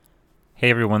Hey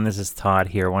everyone, this is Todd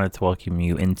here. I wanted to welcome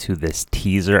you into this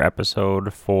teaser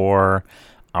episode for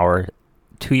our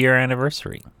 2 year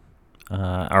anniversary.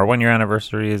 Our 1 year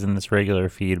anniversary is in this regular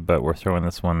feed, but we're throwing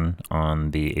this one on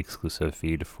the exclusive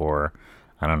feed for,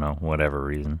 I don't know, whatever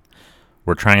reason.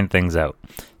 We're trying things out.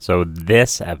 So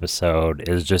this episode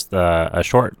is just a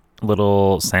short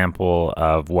little sample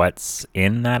of what's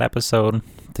in that episode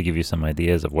to give you some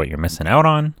ideas of what you're missing out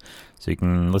on. So you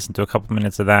can listen to a couple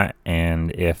minutes of that,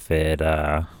 and if it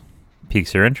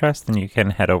piques your interest, then you can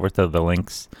head over to the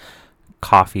links,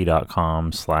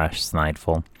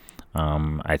 ko-fi.com/snideful.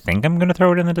 I think I'm going to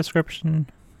throw it in the description.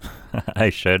 I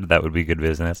should. That would be good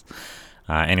business.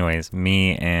 Anyways,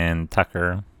 me and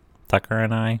Tucker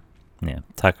and I,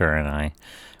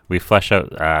 we flesh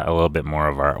out a little bit more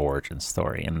of our origin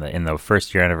story. In the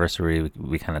first year anniversary,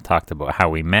 we kind of talked about how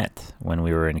we met when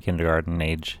we were in kindergarten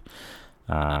age.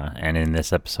 And in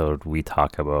this episode, we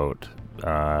talk about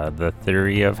the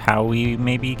theory of how we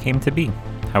maybe came to be,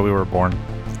 how we were born,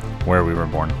 where we were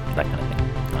born, that kind of thing.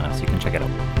 So you can check it out.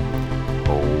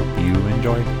 Hope you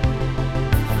enjoy.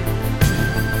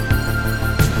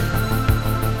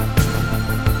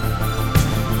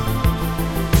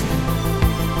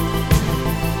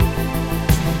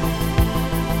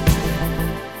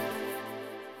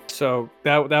 So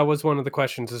that was one of the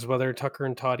questions, is whether Tucker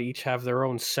and Todd each have their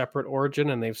own separate origin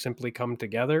and they've simply come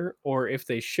together, or if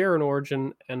they share an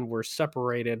origin and were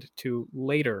separated to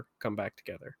later come back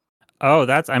together. Oh,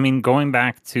 going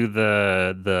back to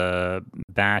the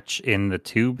batch in the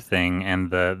tube thing and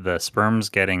the sperms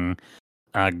getting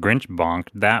Grinch bonked,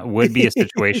 that would be a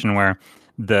situation where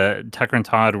the Tucker and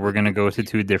Todd were going to go to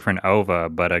two different ova,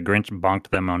 but a Grinch bonked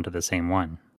them onto the same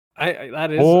one.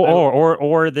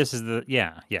 Or this is the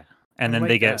and then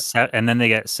they get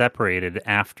separated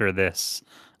after this.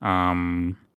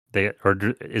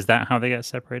 Is that how they get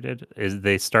separated? Is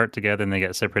they start together and they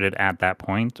get separated at that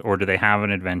point, or do they have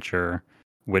an adventure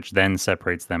which then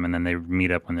separates them and then they meet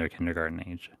up when they're kindergarten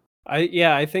age?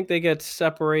 I think they get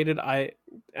separated.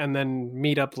 And then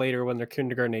meet up later when they're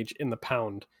kindergarten age in the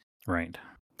pound. Right.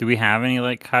 Do we have any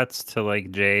like cuts to like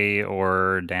Jay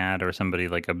or Dad or somebody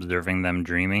like observing them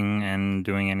dreaming and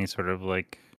doing any sort of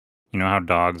like, you know how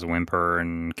dogs whimper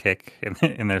and kick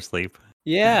in their sleep?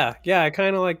 Yeah, I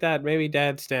kind of like that. Maybe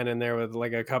Dad's standing there with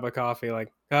like a cup of coffee,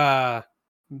 like,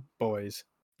 boys.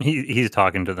 He's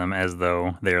talking to them as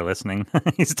though they're listening.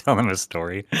 He's telling them a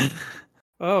story.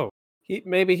 Oh,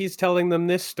 maybe he's telling them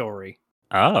this story.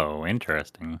 Oh,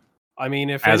 interesting. I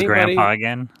mean, if as anybody, Grandpa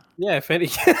again. Yeah, if any.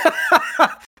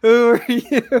 Who are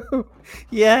you?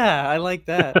 Yeah, I like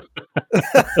that.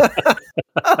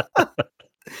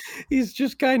 He's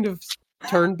just kind of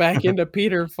turned back into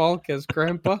Peter Falk as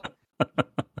Grandpa.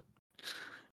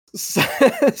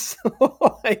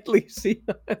 Slightly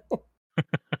senile.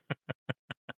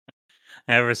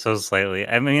 Ever so slightly.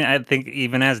 I mean, I think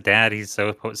even as Dad, he's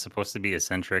supposed to be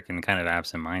eccentric and kind of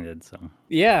absent-minded. So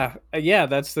yeah,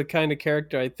 that's the kind of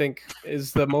character I think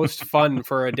is the most fun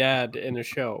for a dad in a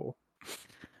show.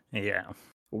 Yeah,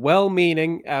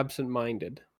 well-meaning,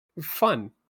 absent-minded,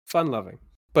 fun-loving.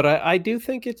 But I do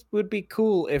think it would be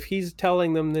cool if he's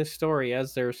telling them this story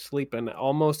as they're sleeping,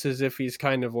 almost as if he's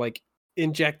kind of like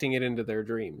injecting it into their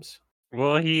dreams.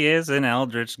 Well, he is an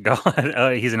eldritch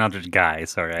god. He's an eldritch guy.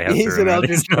 Sorry, he's an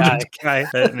eldritch guy.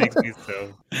 That makes me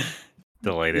so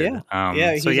delighted. He's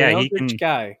an eldritch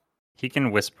guy. He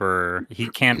can whisper. He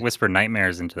can't whisper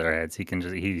nightmares into their heads.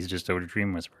 He's just a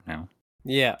dream whisperer now.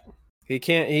 Yeah, he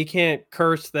can't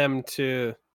curse them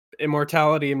to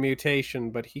immortality and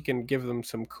mutation, but he can give them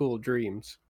some cool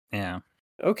dreams. Yeah.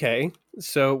 Okay,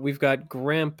 so we've got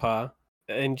Grandpa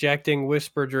injecting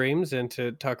whisper dreams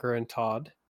into Tucker and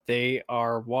Todd. They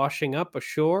are washing up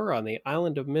ashore on the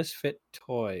island of misfit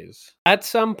toys. At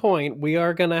some point, we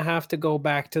are going to have to go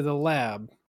back to the lab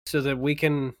so that we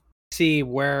can see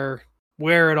where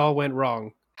it all went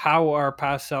wrong, how our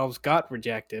past selves got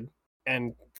rejected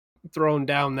and thrown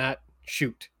down that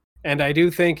chute. And I do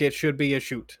think it should be a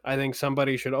chute. I think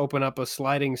somebody should open up a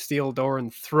sliding steel door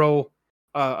and throw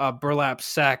a burlap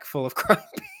sack full of crap.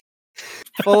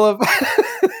 Full of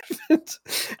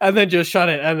and then just shut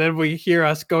it, and then we hear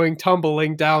us going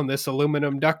tumbling down this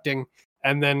aluminum ducting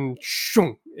and then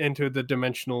shoom, into the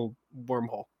dimensional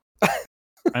wormhole.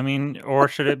 I mean, or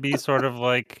should it be sort of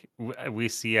like we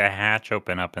see a hatch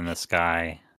open up in the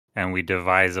sky and we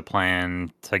devise a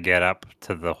plan to get up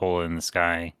to the hole in the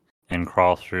sky and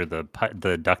crawl through the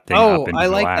ducting up into the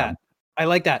lab? I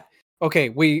like that. Okay,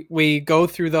 we go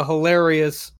through the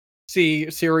hilarious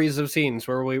series of scenes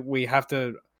where we have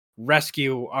to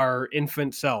rescue our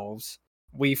infant selves.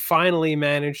 We finally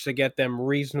manage to get them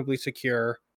reasonably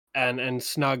secure. and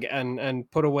snug and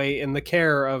put away in the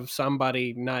care of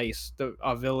somebody nice,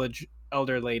 a village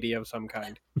elder lady of some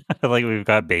kind. Like we've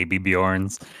got baby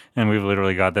Bjorns, and we've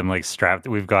literally got them like strapped.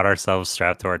 We've got ourselves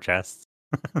strapped to our chests.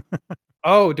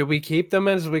 Oh, do we keep them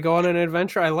as we go on an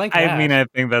adventure? I like I that. mean, I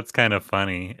think that's kind of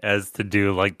funny as to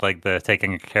do like the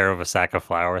taking care of a sack of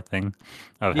flour thing,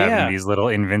 of having Yeah. these little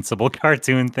invincible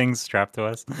cartoon things strapped to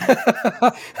us.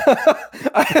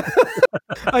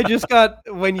 I just got,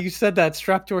 when you said that,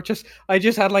 strapped to our chest, I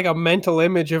just had like a mental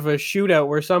image of a shootout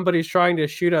where somebody's trying to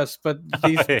shoot us, but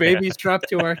these yeah. babies strapped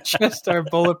to our chest are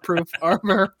bulletproof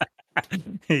armor.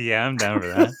 Yeah, I'm down for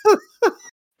that.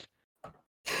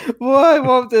 Why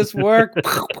won't this work?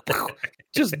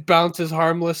 Just bounces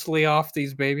harmlessly off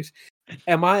these babies.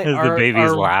 Am I? As the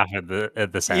babies Are laugh at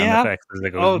the sound yeah? effects as it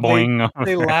goes Oh, boing.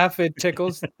 they laugh. It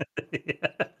tickles.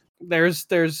 Yeah.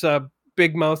 There's a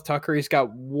big mouth Tucker. He's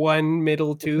got one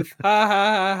middle tooth. Ha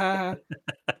ha ha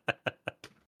ha.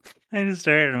 I just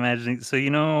started imagining. So we've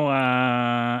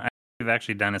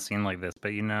actually done a scene like this,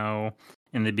 but in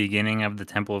the beginning of the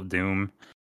Temple of Doom,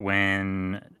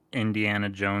 when Indiana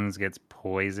Jones gets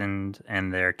poisoned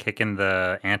and they're kicking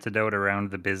the antidote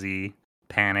around the busy,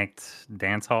 panicked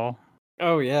dance hall.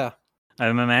 Oh yeah.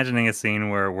 I'm imagining a scene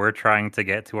where we're trying to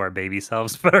get to our baby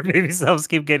selves, but our baby selves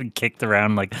keep getting kicked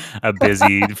around like a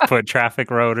busy foot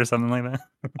traffic road or something like that.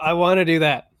 I want to do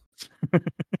that.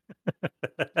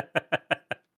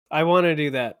 I want to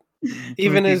do that.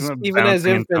 Even as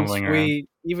infants,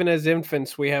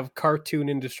 we have cartoon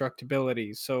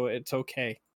indestructibility, so it's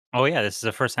okay. Oh yeah, this is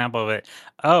the first sample of it.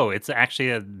 Oh, it's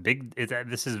actually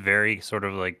this is very sort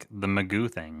of like the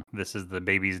Magoo thing. This is the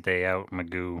Baby's Day Out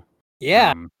Magoo.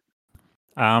 Yeah.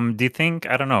 Do you think,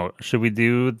 I don't know, should we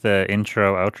do the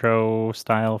intro outro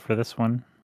style for this one?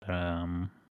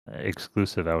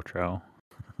 Exclusive outro.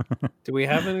 Do we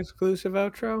have an exclusive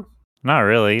outro? Not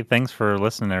really. Thanks for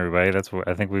listening, everybody. That's what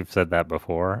I think we've said that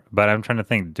before. But I'm trying to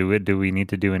think, do we need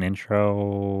to do an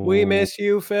intro? We miss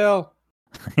you, Phil.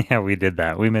 Yeah, we did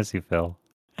that. We miss you, Phil.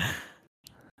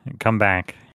 Come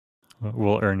back.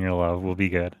 We'll earn your love. We'll be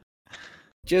good.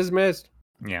 Just missed.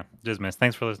 Yeah, just missed.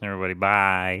 Thanks for listening, everybody.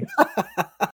 Bye.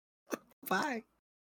 Bye.